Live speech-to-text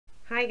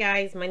Hi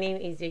guys, my name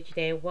is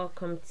Yochide.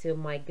 Welcome to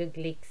my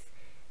Googlix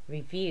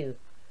review.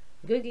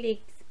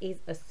 Googlix is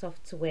a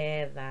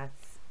software that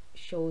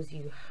shows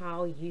you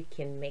how you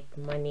can make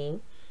money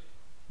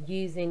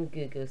using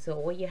Google. So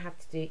all you have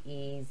to do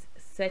is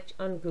search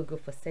on Google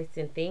for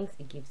certain things.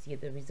 It gives you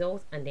the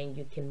results, and then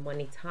you can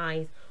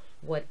monetize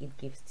what it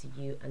gives to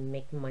you and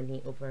make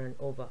money over and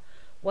over.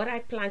 What I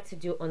plan to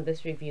do on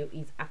this review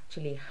is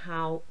actually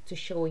how to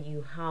show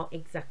you how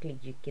exactly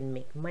you can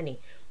make money,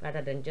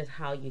 rather than just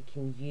how you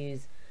can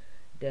use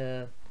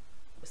the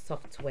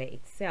software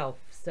itself.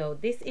 So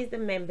this is the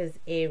members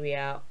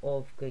area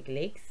of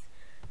Googlix.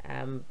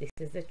 This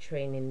is the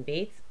training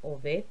bit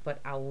of it, but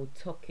I will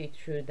talk you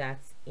through that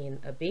in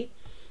a bit.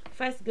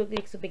 First,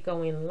 Googlix will be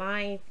going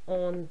live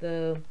on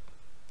the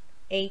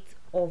 8th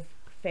of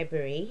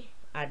February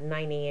at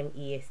 9 a.m.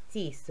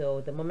 EST.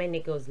 So the moment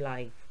it goes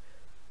live,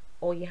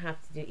 all you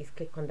have to do is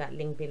click on that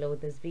link below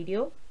this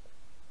video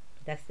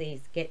that says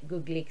get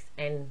Googlix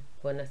and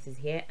bonuses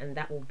here, and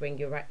that will bring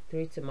you right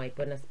through to my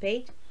bonus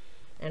page.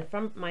 And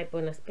from my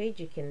bonus page,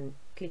 you can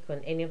click on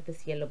any of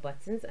these yellow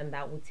buttons, and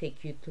that will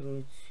take you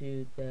through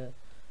to the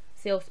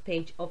sales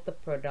page of the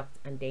product,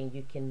 and then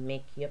you can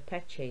make your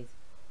purchase.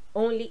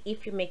 Only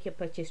if you make your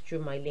purchase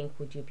through my link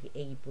would you be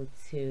able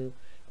to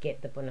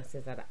get the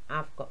bonuses that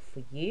I've got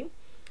for you.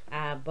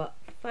 But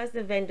first,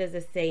 the vendors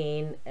are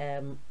saying,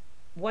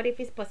 what if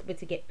it's possible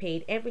to get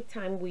paid every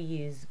time we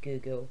use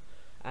Google?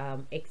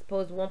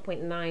 Expose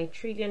 $1.9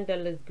 trillion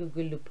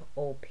Google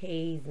Loophole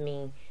pays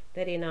me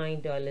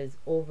 $39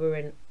 over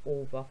and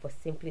over for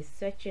simply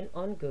searching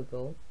on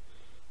Google.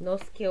 No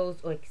skills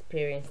or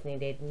experience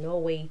needed, no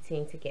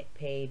waiting to get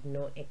paid,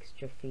 no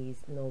extra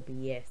fees, no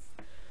BS.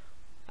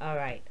 All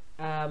right,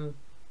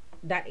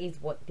 that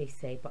is what they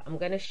say, but I'm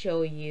gonna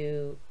show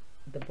you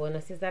the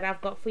bonuses that I've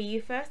got for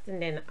you first,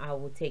 and then I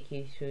will take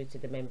you through to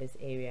the members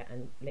area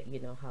and let you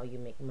know how you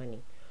make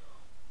money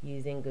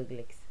using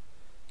Googlix.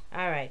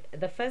 All right,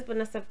 the first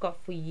bonus I've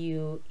got for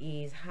you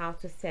is how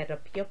to set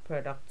up your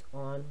product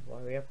on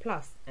Warrior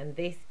Plus, and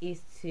this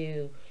is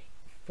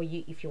for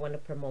you if you want to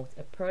promote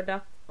a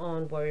product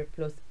on Warrior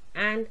Plus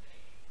and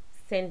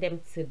send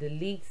them to the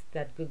leads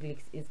that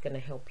Googlix is going to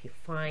help you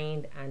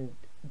find, and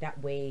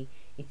that way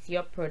it's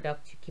your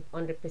product, you keep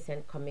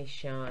 100%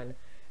 commission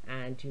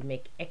and you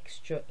make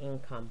extra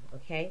income.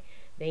 Okay,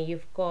 then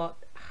you've got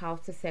how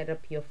to set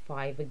up your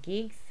Fiverr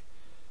gigs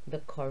the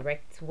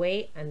correct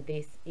way, and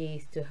this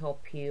is to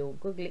help you.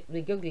 With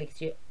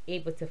Googlix, you're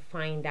able to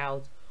find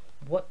out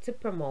what to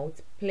promote,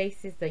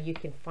 places that you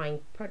can find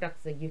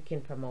products that you can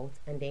promote,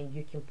 and then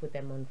you can put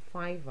them on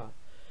Fiverr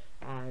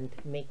and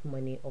make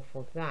money off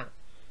of that.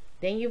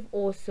 Then you've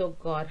also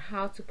got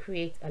how to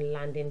create a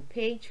landing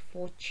page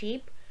for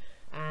cheap,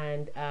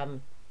 and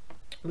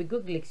with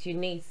Googlix you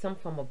need some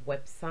form of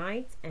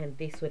website, and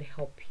this would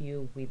help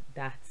you with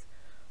that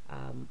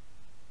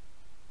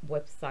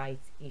website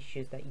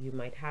issues that you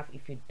might have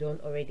if you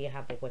don't already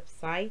have a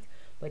website.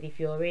 But if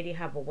you already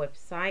have a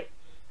website,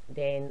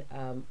 then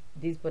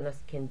this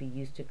bonus can be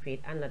used to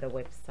create another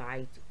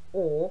website,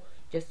 or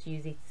just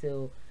use it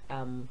to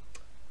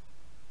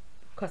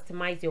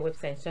customize your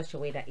website in such a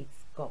way that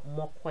it's got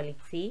more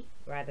quality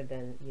rather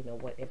than, you know,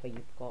 whatever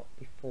you've got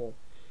before.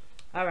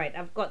 All right,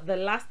 I've got the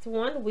last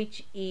one,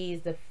 which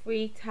is the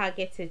free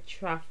targeted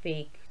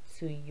traffic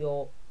to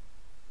your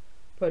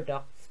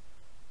products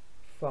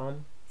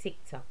from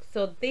TikTok.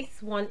 So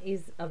this one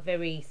is a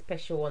very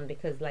special one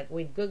because, like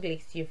with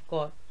Googlix, you've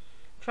got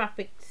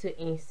traffic to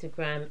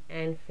Instagram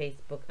and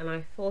Facebook, and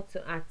I thought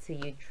to add to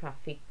you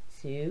traffic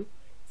to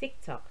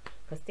TikTok,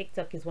 because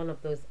TikTok is one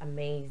of those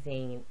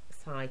amazing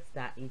sites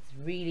that is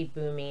really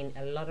booming.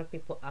 A lot of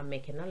people are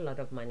making a lot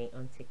of money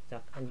on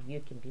TikTok, and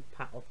you can be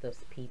part of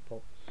those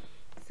people.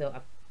 So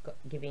I've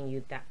giving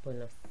you that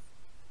bonus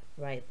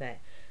right there.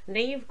 And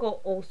then you've got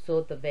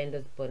also the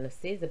vendors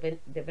bonuses.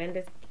 The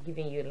vendors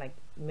giving you like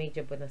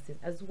major bonuses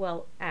as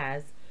well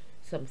as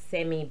some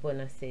semi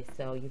bonuses.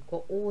 So you've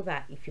got all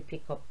that if you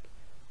pick up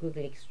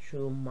Googlix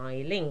through my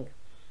link.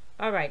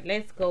 All right,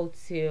 let's go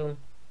to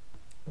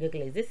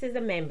Googlix. This is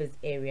the members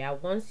area.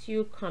 Once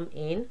you come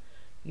in,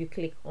 you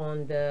click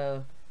on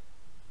the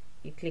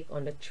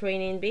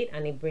training bit,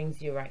 and it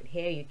brings you right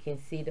here. You can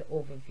see the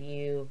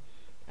overview,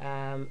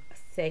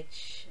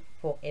 search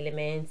for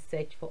elements,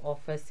 search for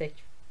offers,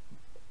 search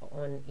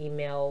on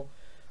email.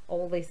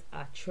 All these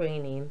are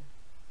training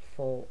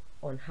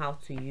on how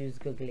to use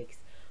Googlix,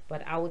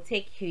 but I will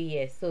take you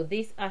here. So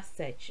these are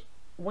search.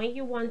 When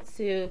you want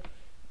to,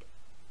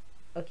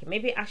 okay,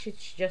 maybe I should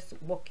just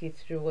walk you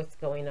through what's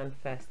going on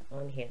first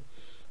on here.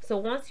 So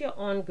once you're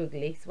on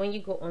Googlix, when you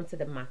go onto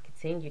the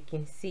marketing, you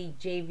can see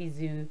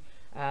JVZoo,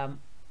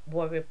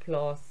 Warrior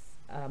Plus,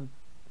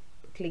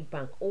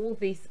 ClickBank. All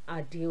these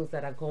are deals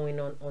that are going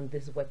on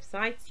this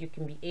website. You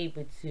can be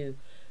able to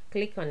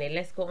click on it.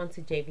 Let's go on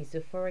to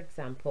JVZoo, for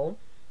example.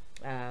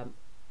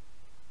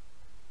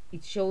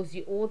 It shows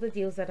you all the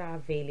deals that are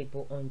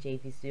available on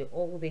JVZoo.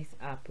 All these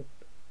are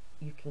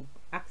you can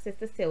access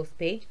the sales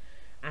page,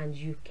 and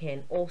you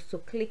can also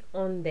click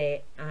on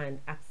there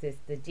and access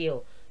the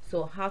deal.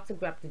 So how to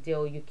grab the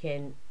deal, you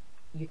can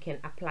you can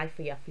apply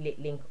for your affiliate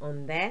link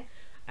on there.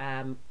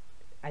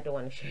 I don't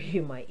want to show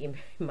you my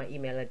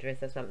email address,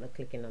 so I'm not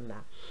clicking on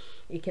that.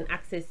 You can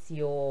access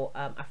your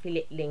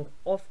affiliate link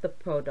of the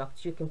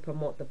product. You can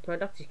promote the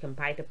product, you can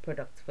buy the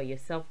product for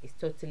yourself. It's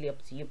totally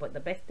up to you, but the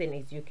best thing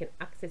is you can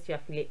access your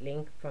affiliate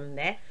link from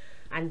there,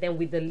 and then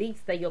with the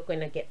leads that you're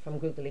going to get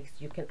from Googlix,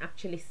 you can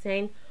actually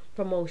send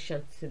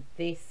promotion to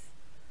this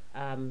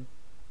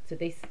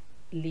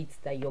leads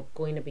that you're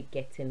going to be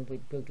getting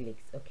with Googlix.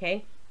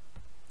 Okay,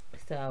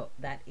 so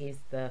that is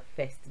the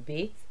first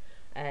bit.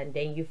 And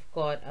then you've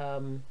got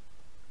on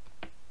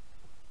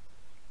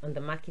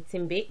the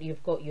marketing bit,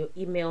 you've got your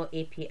email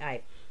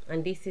API,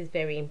 and this is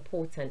very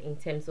important in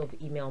terms of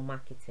email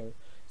marketing.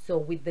 So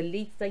with the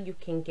leads that you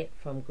can get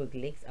from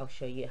Googlix, I'll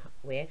show you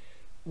where.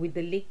 With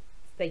the leads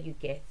that you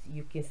get,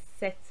 you can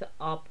set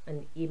up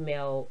an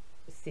email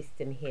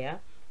system here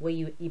where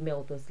you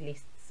email those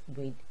lists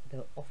with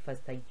the offers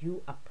that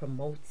you are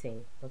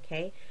promoting.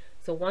 Okay,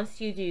 so once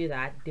you do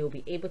that, they'll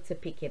be able to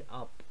pick it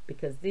up,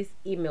 because these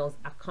emails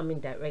are coming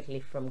directly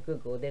from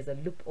Google. There's a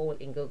loophole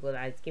in Google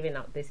that is giving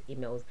out these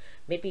emails.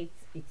 Maybe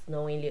it's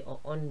knowingly or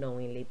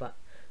unknowingly, but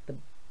the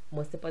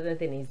most important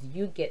thing is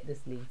you get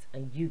this leads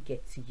and you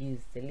get to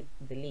use the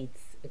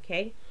leads.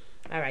 Okay,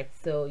 all right,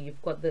 so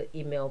you've got the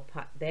email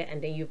part there,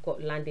 and then you've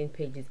got landing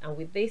pages, and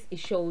with this it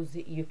shows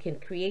you can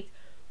create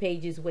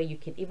pages where you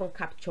can even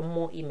capture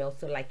more emails.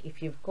 So like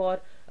if you've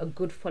got a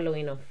good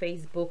following on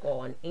Facebook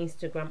or on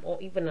Instagram or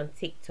even on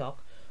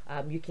TikTok,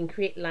 you can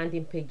create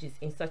landing pages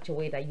in such a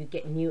way that you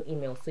get new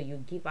emails. So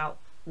you give out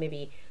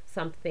maybe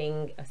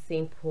something, a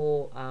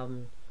simple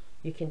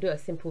you can do a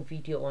simple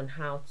video on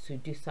how to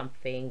do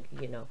something,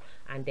 you know,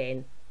 and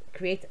then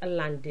create a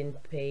landing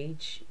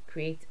page,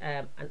 create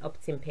an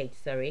opt-in page,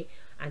 sorry,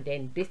 and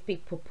then these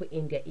people put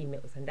in their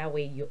emails, and that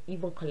way you're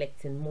even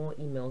collecting more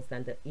emails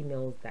than the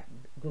emails that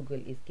Google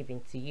is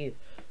giving to you.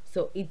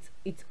 So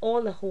it's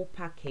all a whole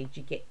package.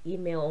 You get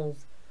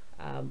emails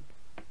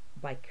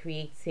by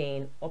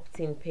creating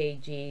opt-in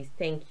pages,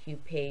 thank you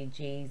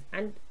pages,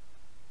 and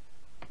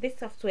this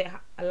software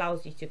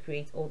allows you to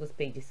create all those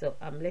pages. So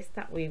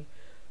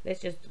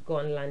let's just go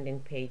on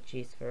landing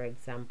pages, for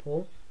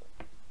example.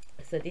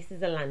 So this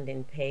is a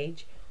landing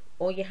page.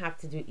 All you have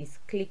to do is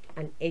click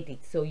and edit.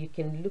 So you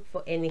can look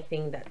for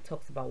anything that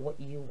talks about what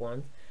you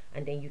want,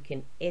 and then you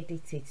can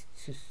edit it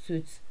to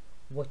suit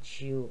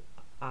what you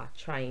are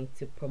trying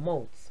to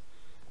promote.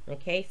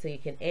 Okay, so you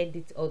can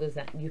edit all those,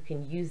 that you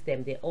can use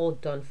them, they're all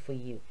done for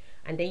you.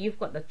 And then you've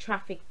got the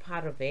traffic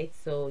part of it.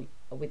 So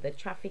with the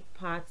traffic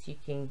part, you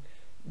can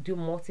do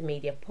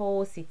multimedia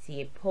posts,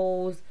 CTA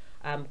posts,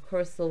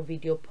 cursor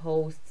video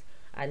posts,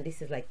 and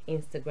this is like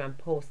Instagram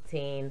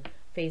posting,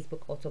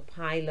 Facebook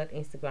autopilot,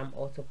 Instagram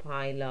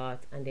autopilot,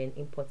 and then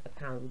import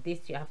account. With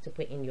this, you have to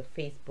put in your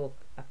Facebook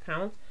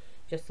account,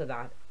 just so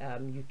that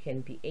you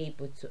can be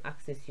able to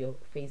access your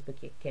Facebook.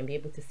 You can be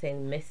able to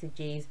send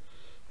messages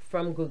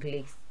from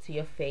Googlix to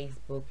your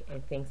Facebook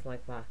and things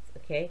like that.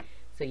 Okay,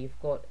 so you've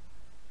got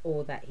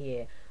all that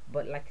here.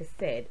 But like I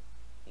said,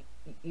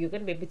 you're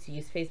going to be able to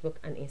use Facebook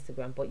and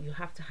Instagram, but you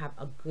have to have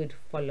a good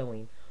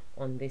following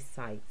on this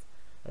site,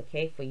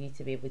 okay, for you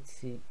to be able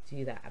to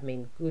do that. I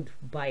mean, good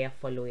buyer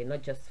following,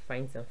 not just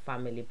friends and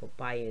family, but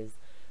buyers.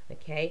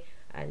 Okay,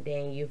 and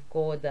then you've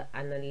got the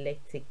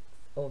analytics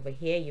over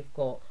here. You've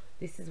got,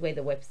 this is where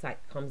the website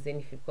comes in.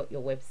 If you've got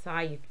your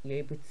website, you're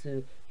able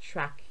to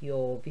track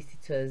your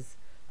visitors,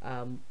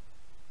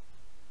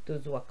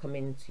 those who are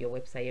coming to your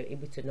website. You're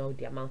able to know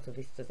the amount of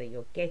visitors that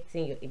you're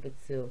getting. You're able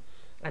to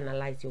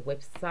analyze your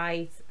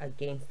website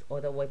against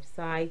other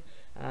websites,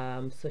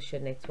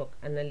 social network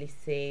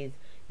analysis.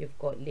 You've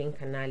got link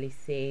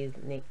analysis,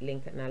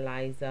 link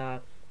analyzer,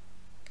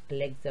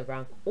 legs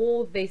around,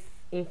 all this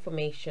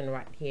information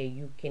right here.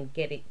 You can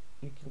get it,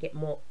 you can get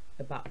more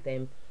about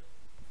them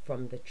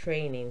from the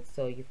training.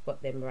 So you've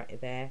got them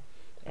right there.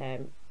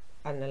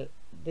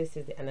 This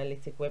is the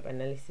analytic web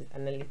analysis,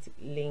 analytic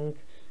link,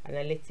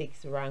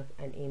 analytics, rank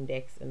and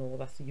index, and all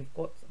that. So you've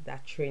got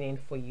that training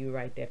for you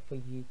right there for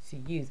you to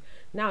use.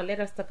 Now let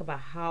us talk about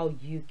how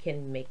you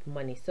can make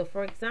money. So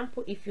for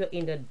example, if you're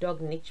in the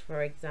dog niche,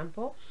 for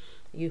example,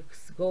 you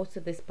go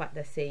to this part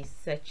that says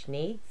search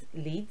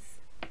leads.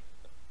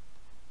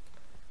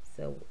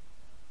 So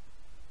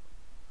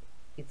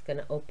it's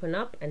gonna open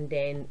up, and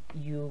then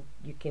you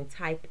can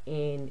type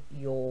in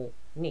your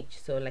niche.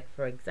 So like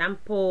for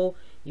example,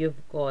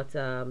 you've got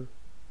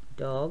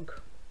dog,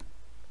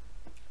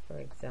 for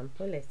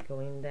example. Let's go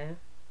in there,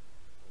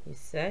 you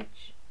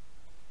search.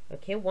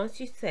 Okay, once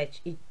you search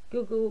it,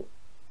 Google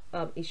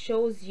it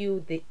shows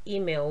you the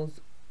emails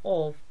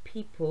of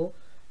people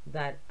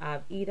that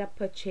have either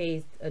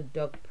purchased a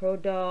dog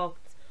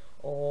product,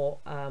 or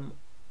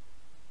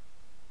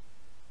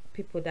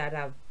people that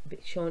have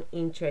shown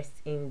interest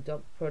in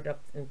dog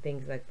products and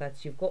things like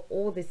that. You've got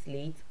all these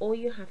leads. All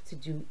you have to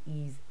do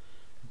is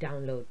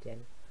download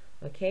them.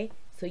 Okay,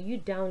 so you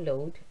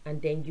download,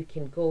 and then you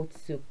can go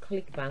to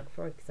ClickBank,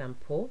 for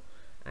example,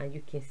 and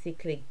you can see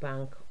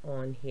ClickBank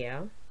on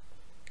here.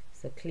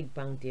 So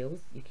ClickBank deals,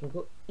 you can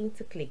go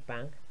into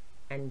ClickBank,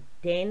 and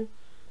then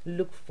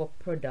look for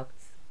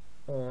products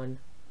on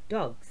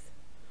dogs.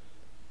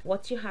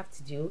 What you have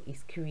to do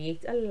is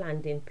create a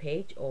landing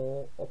page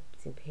or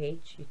opt-in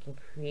page. You can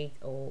create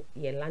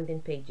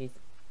landing pages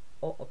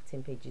or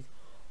opt-in pages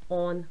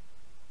on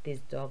this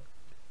dog.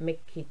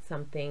 Make it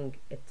something,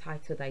 a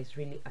title that is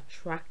really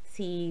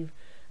attractive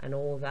and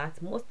all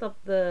that. Most of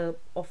the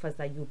offers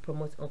that you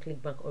promote on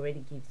ClickBank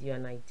already gives you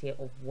an idea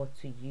of what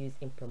to use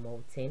in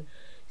promoting.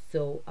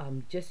 So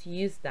just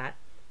use that,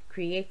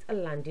 create a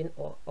landing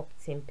or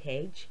opt-in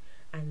page,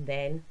 and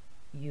then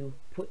you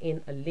put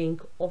in a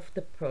link of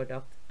the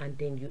product, and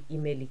then you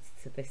email it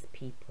to these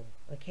people.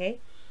 Okay,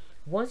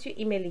 once you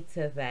email it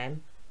to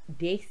them,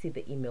 they see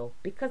the email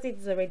because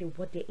it's already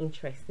what they're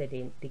interested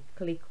in. They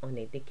click on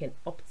it, they can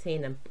opt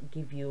in and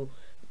give you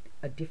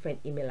a different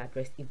email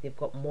address if they've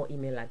got more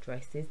email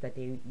addresses that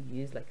they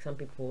use. Like some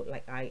people,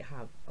 like I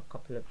have a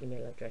couple of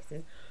email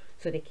addresses,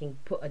 so they can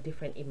put a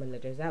different email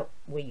address out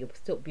where you're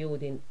still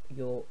building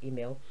your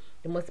email.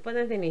 The most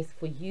important thing is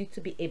for you to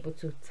be able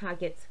to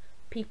target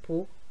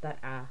people that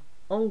are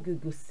on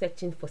Google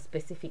searching for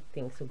specific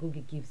things, so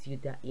Google gives you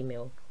that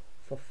email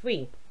for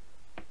free.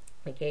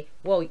 Okay,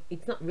 well,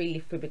 it's not really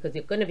free because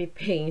you're going to be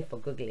paying for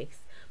Googlix,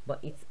 but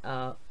it's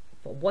for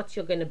what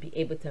you're going to be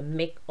able to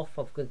make off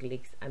of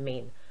Googlix. I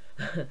mean,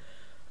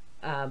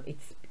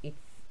 it's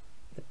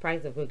the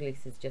price of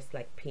Googlix is just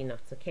like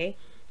peanuts. Okay,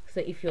 so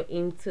if you're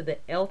into the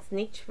health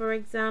niche, for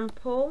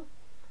example,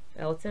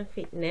 health and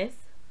fitness,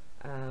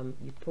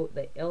 you put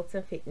the health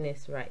and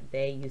fitness right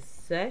there, you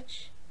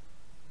search.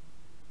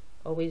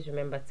 Always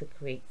remember to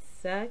create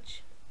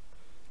search.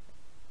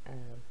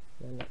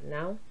 No, not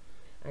now.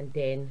 And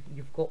then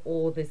you've got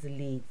all these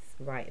leads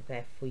right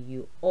there for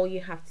you. All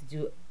you have to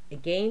do,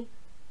 again,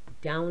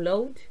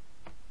 download.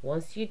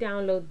 Once you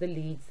download the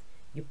leads,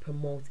 you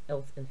promote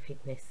health and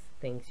fitness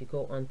things. You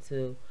go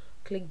onto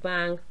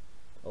ClickBank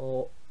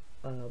or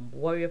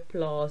Warrior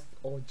Plus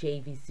or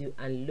JVZoo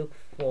and look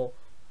for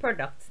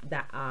products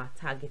that are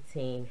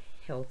targeting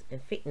health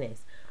and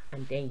fitness,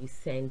 and then you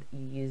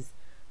use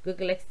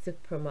Googlix to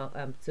promote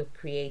to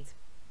create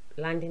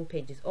landing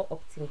pages or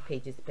opt-in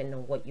pages depending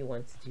on what you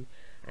want to do,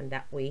 and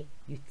that way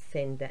you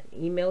send that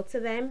email to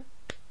them,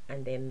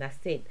 and then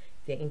that's it.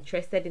 If they're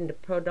interested in the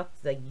products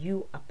that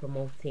you are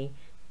promoting,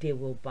 they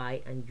will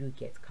buy and you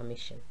get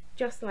commission,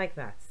 just like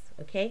that.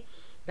 Okay,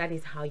 that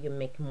is how you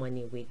make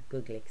money with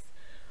Googlix.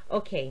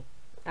 Okay,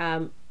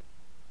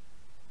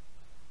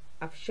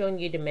 I've shown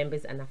you the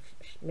members and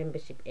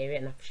membership area,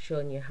 and I've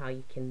shown you how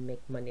you can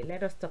make money.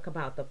 Let us talk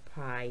about the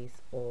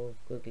price of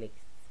Googlix.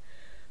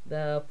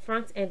 The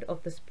front end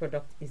of this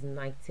product is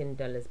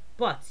 $19,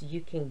 but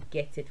you can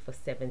get it for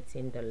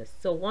 $17.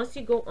 So once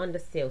you go on the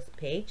sales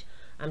page,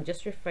 I'm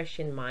just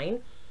refreshing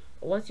mine.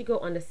 Once you go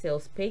on the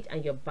sales page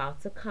and you're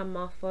about to come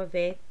off of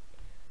it,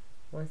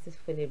 once it's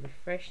fully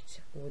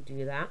refreshed, we'll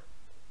do that.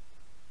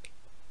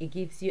 It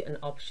gives you an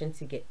option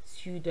to get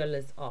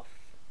 $2 off.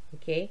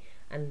 Okay,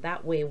 and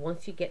that way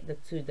once you get the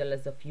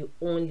 $2 off, you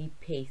only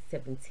pay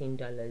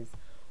 $17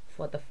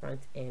 for the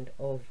front end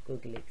of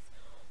Googlix.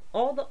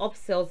 All the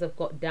upsells have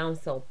got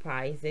downsell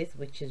prices,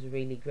 which is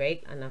really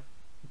great, and I've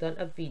done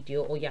a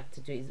video. All you have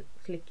to do is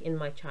click in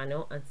my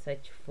channel and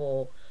search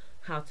for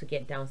how to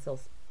get downsell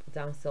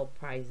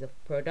price of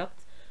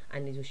products,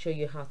 and it will show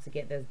you how to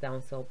get those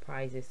downsell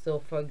prices. So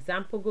for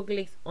example,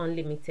 Googlix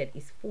Unlimited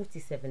is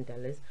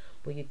 $47,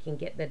 but you can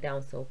get the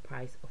downsell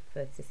price of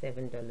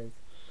 $37.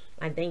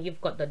 And then you've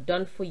got the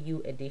done for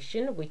you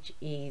edition, which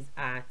is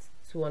at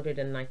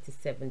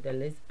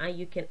 $297, and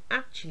you can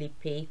actually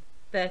pay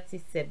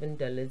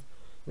 $37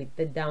 with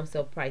the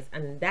downsell price,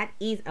 and that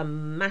is a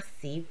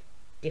massive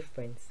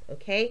difference.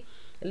 Okay,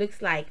 it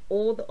looks like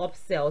all the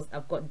upsells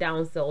have got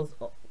downsells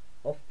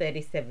of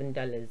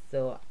 $37.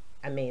 So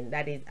I mean,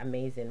 that is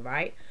amazing,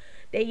 right?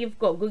 Then you've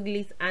got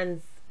Googlix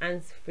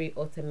hands-free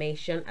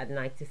automation at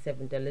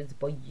 $97,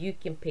 but you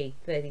can pay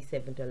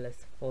 $37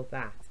 for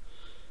that.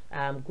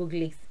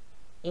 Googlix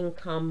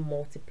income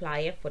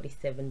multiplier,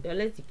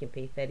 $47, you can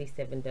pay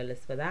 $37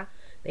 for that.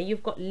 Then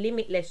you've got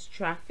limitless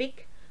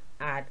traffic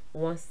at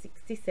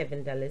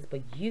 $167,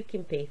 but you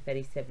can pay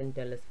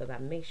 $37 for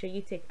that. Make sure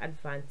you take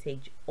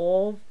advantage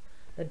of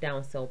the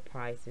downsell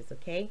prices.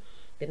 Okay,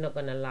 they're not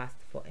gonna last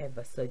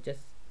forever, so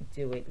just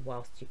do it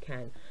whilst you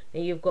can.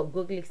 Then you've got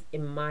Googlix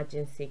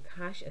emergency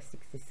cash at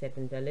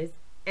 $67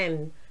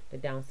 and the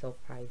downsell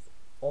price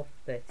of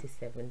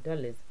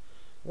 $37.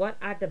 What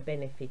are the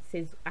benefits? It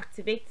says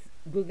activate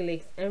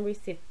Googlix and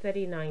receive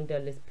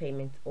 $39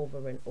 payment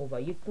over and over.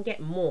 You can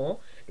get more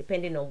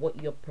depending on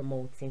what you're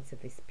promoting to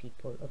these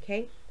people.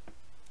 Okay,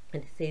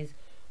 and it says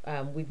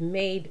we've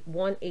made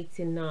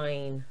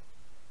 $189.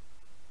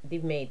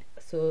 They've made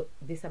so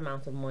this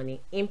amount of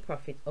money in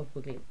profit of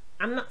Googlix.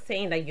 I'm not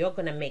saying that you're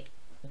gonna make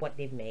what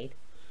they've made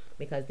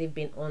because they've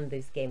been on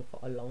this game for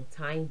a long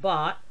time,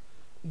 but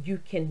you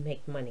can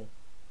make money.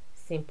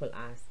 Simple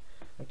as.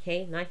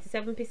 Okay,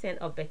 97%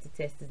 of beta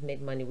testers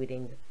made money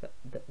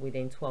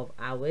within 12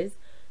 hours.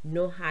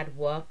 No hard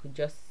work,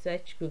 just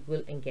search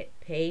Google and get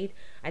paid.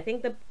 I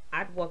think the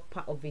hard work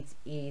part of it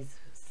is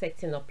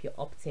setting up your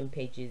opt-in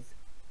pages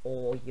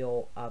or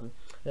your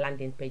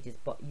landing pages,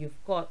 but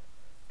you've got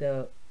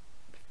the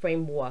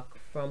framework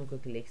from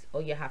Googlix.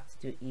 All you have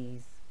to do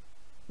is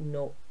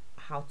know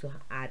how to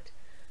add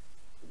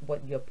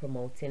what you're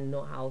promoting,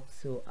 know how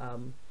to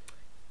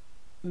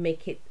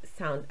make it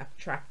sound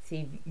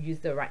attractive, use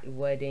the right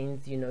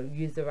wordings, you know,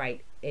 use the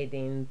right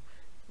heading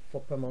for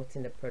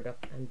promoting the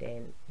product, and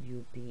then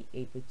you'll be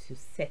able to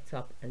set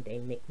up and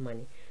then make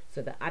money.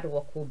 So the hard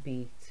work will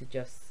be to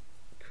just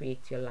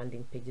create your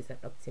landing pages and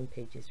opt-in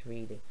pages,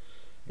 really.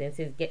 Then it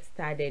says get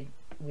started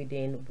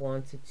within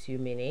 1 to 2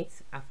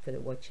 minutes after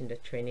watching the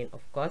training,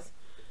 of course.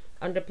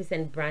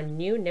 100% brand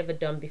new, never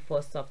done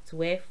before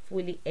software,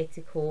 fully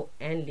ethical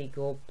and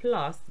legal,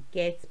 plus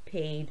get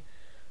paid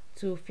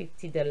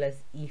 $250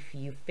 if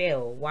you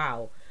fail.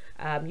 Wow.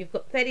 You've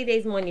got 30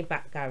 days money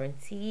back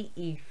guarantee.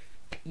 If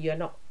you're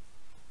not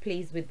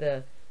pleased with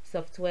the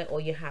software, all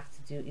you have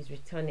to do is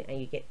return it and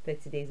you get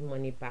 30 days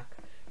money back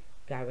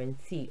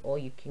guarantee. Or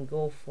you can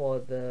go for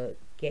the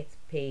get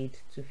paid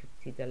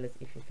 $250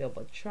 if you fail,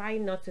 but try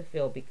not to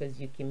fail, because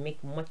you can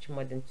make much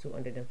more than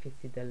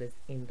 $250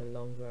 in the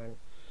long run.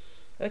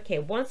 Okay,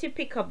 once you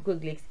pick up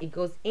Googlix, it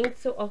goes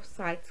into a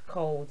site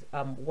called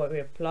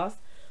Warrior Plus.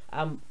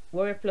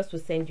 Warrior Plus will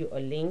send you a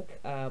link.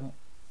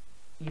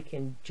 You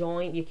can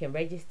join, you can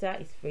register.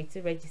 It's free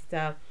to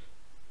register,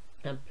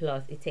 and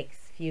plus it takes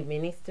a few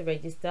minutes to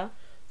register.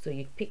 So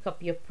you pick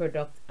up your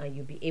product and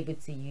you'll be able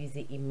to use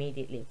it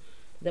immediately.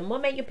 The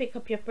moment you pick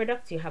up your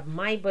product, you have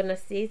my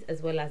bonuses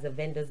as well as the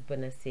vendors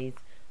bonuses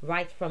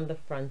right from the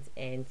front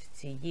end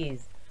to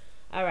use.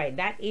 All right,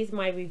 that is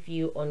my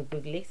review on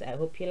Googlix. I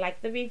hope you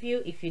like the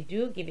review. If you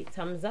do, give it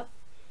thumbs up.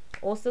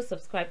 Also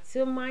subscribe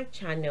to my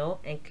channel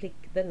and click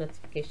the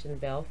notification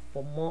bell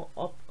for more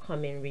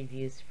upcoming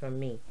reviews from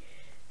me.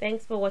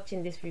 Thanks for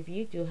watching this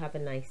review. Do have a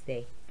nice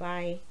day.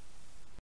 Bye.